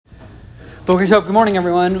Good morning,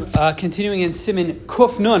 everyone. Continuing in Siman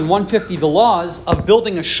Kuf Nun 150, the laws of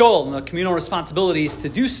building a shul and the communal responsibilities to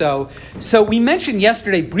do so. So we mentioned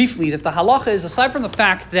yesterday briefly that the halacha is, aside from the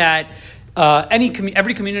fact that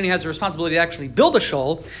every community has a responsibility to actually build a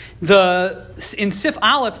shul, in Sif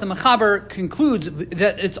Aleph, the Mechaber concludes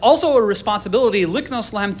that it's also a responsibility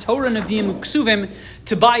liknos lahem Torah Neviim uksuvim,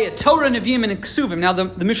 to buy a Torah Neviim and Ksuvim. Now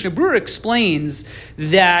the Mishnah Berurah explains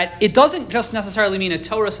that it doesn't just necessarily mean a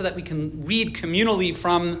Torah so that we can read communally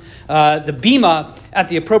from the Bima at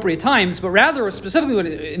the appropriate times, but rather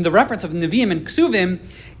specifically in the reference of Neviim and Ksuvim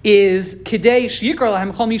is Kidei Sheyikar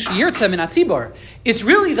Lahem Chol Mi Sheyirtzeh Min HaTzibor. It's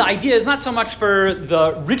really, the idea is not so much for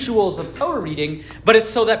the rituals of Torah reading, but it's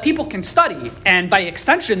so that people can study. And by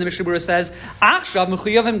extension, the Mishnah Berurah says, Achshav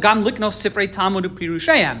Mechuyavim Gam Liknos Sifrei Talmud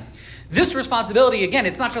Upirusheim. This responsibility, again,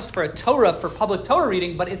 it's not just for a Torah, for public Torah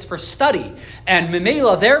reading, but it's for study. And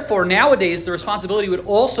Memela, therefore, nowadays, the responsibility would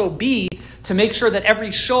also be to make sure that every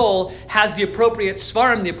shul has the appropriate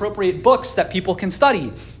svarim, the appropriate books that people can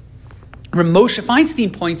study. Moshe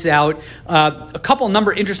Feinstein points out a couple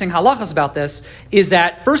number of interesting halachas about this, is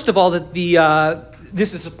that, first of all, that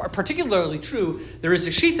this is particularly true. There is a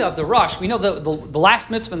shita of the Rosh. We know the last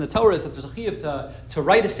mitzvah in the Torah is that there's a chiyuv to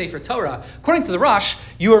write a sefer Torah. According to the Rosh,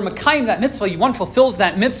 you are mekayim that mitzvah. One fulfills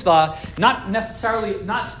that mitzvah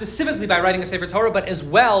not specifically by writing a sefer Torah, but as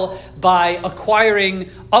well by acquiring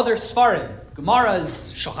other svarim.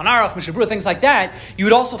 Gemaras, Shulchan Aruch, Mishnah Berurah, things like that, you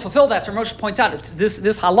would also fulfill that. So Moshe points out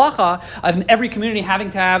this halacha of every community having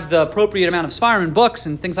to have the appropriate amount of svarim and books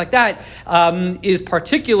and things like that is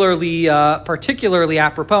particularly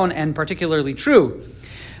apropos and particularly true.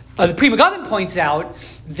 The Pri Megadim points out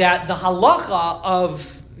that the halacha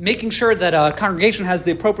of making sure that a congregation has the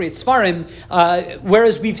appropriate svarim,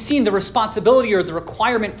 whereas we've seen the responsibility or the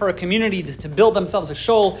requirement for a community to build themselves a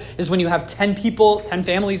shul is when you have 10 people, 10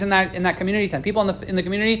 families in that community, 10 people in the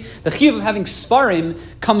community. The chiyuv of having svarim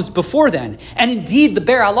comes before then. And indeed, the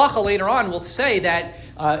Ber Halacha later on will say that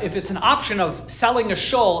if it's an option of selling a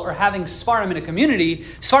shul or having svarim in a community,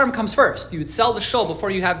 svarim comes first. You would sell the shul before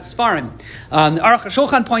you have the svarim. The Aruch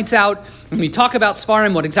HaShulchan points out, when we talk about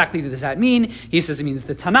svarim, what exactly does that mean? He says it means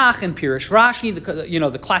the Tanakh and Pirush Rashi,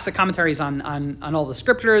 the classic commentaries on all the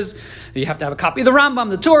scriptures. You have to have a copy of the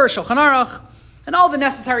Rambam, the Torah, Shulchan Aruch, and all the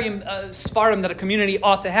necessary svarim that a community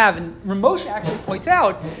ought to have. And Ramosha actually points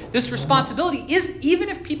out this responsibility is even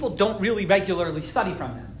if people don't really regularly study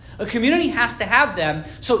from them. A community has to have them,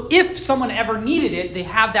 so if someone ever needed it, they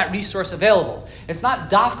have that resource available. It's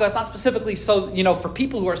not dafka, it's not specifically so, for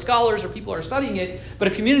people who are scholars or people who are studying it, but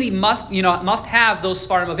a community must have those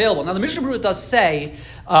svarim available. Now the Mishnah Berurah does say,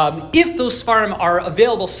 if those svarim are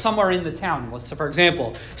available somewhere in the town, let's say, for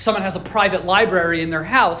example, someone has a private library in their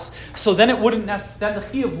house, so then it wouldn't necessarily,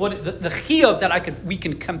 the chiyuv that we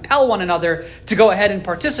can compel one another to go ahead and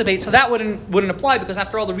participate, so that wouldn't apply, because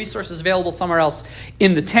after all, the resource is available somewhere else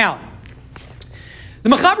in the town. The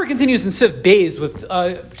Mechaber continues in Sif Beis with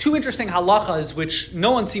two interesting halachas which no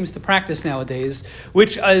one seems to practice nowadays,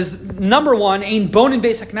 which is, number one, ein bonin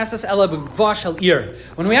beis haknesses ela b'gvah shel ir.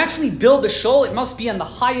 When we actually build a shul, it must be on the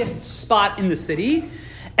highest spot in the city.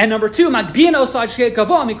 And number two, magbiyan osad shei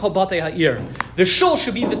gavoah mikol batei ha'ir. The shul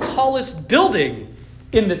should be the tallest building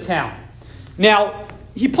in the town. Now,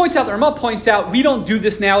 the Rama points out, we don't do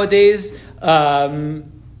this nowadays.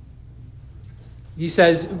 He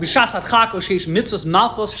says, this is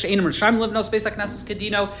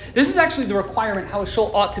actually the requirement how a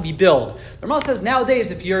shul ought to be built. The Rama says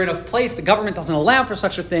nowadays, if you're in a place the government doesn't allow for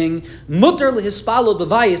such a thing, he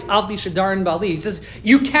says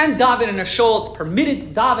you can daven in a shul, it's permitted to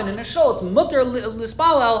daven in a shul, it's mutter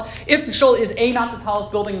lispalel if the shul is A, not the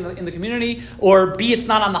tallest building in the community, or B, it's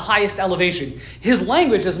not on the highest elevation. His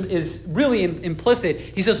language is really implicit.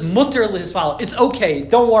 He says mutter lispalel, it's okay,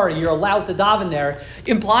 don't worry, you're allowed to daven there,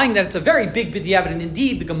 implying that it's a very big b'diavad. And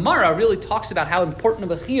indeed, the Gemara really talks about how important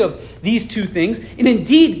of a chiyuv these two things. And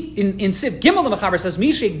indeed, in Siv Gimel, the Mechaber says,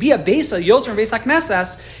 Mishek bia besa yoser beis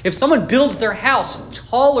haknesses. If someone builds their house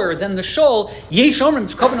taller than the shul, yesh omrim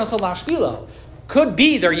kovenos lashpilo. Could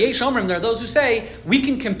be there yesh omrim. There are those who say we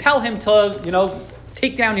can compel him to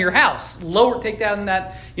take down your house, take down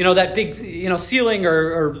that that big ceiling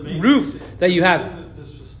or roof that you have.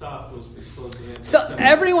 So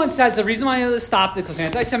everyone says the reason why it stopped is because of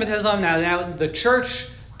anti-Semitism. Now the church,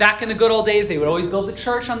 back in the good old days, they would always build the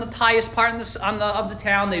church on the highest part of the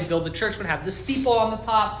town. They'd build the church, would have the steeple on the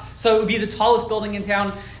top, so it would be the tallest building in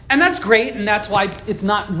town. And that's great, and that's why it's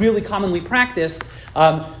not really commonly practiced.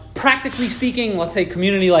 Practically speaking, let's say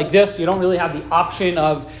community like this, you don't really have the option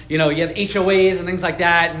of, you have HOAs and things like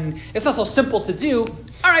that, and it's not so simple to do.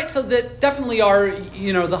 All right, so that definitely the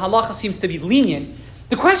halacha seems to be lenient.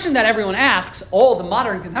 The question that everyone asks, all the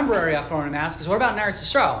modern contemporary Achronim ask, is what about in Eretz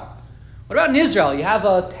Yisrael? What about in Israel? You have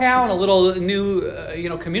a town, a little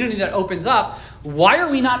new community that opens up. Why are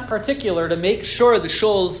we not particular to make sure the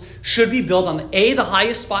shuls should be built on the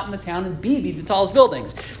highest spot in the town, and B, be the tallest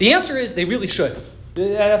buildings? The answer is they really should.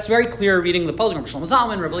 That's very clear reading the Poskim, Shlomo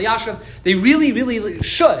Zalman, Rabbi Yashav. They really, really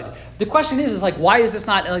should. The question is why is this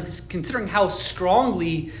not, considering how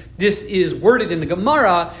strongly this is worded in the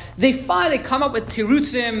Gemara, they come up with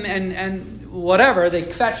tirutzim and whatever, they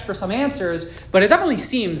fetch for some answers, but it definitely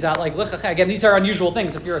seems that, again, these are unusual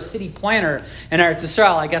things. If you're a city planner in Eretz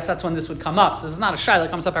Yisrael, I guess that's when this would come up. So this is not a shayla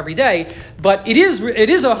that comes up every day, but it is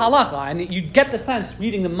a halacha, and you get the sense,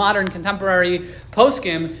 reading the modern contemporary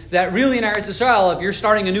poskim, that really in Eretz Yisrael, if you're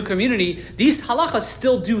starting a new community, these halachas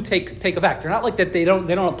still do take effect. They're not like that they don't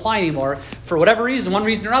apply anymore. For whatever reason, one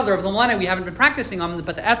reason or another, over the millennia we haven't been practicing them,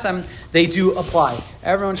 but the etzem, they do apply.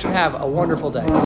 Everyone should have a wonderful day.